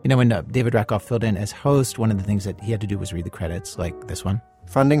 You know, when David Rakoff filled in as host, one of the things that he had to do was read the credits, like this one.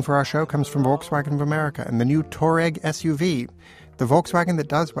 Funding for our show comes from Volkswagen of America and the new Touareg SUV, the Volkswagen that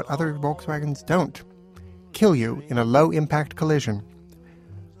does what other Volkswagens don't: kill you in a low-impact collision.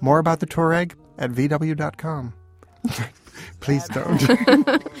 More about the Touareg at VW.com. Please don't.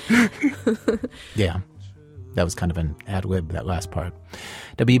 Yeah, that was kind of an ad lib, that last part.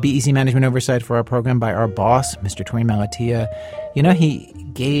 WBEZ management oversight for our program by our boss, Mr. Tori Malatia. You know, he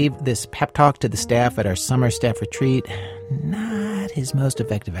gave this pep talk to the staff at our summer staff retreat. Not his most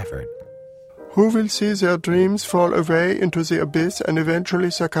effective effort. Who will see their dreams fall away into the abyss and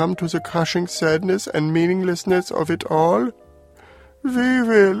eventually succumb to the crushing sadness and meaninglessness of it all? We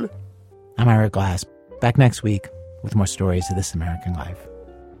will. I'm Ira Glass. Back next week with more stories of This American Life.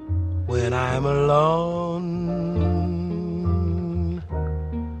 When I'm alone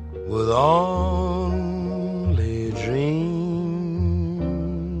with only dreams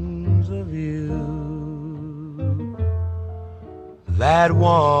of you that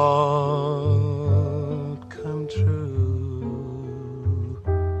won't come true,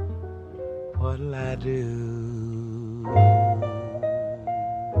 what'll I do?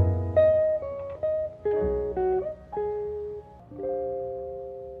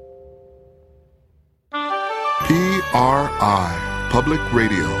 PRI, Public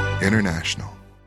Radio International.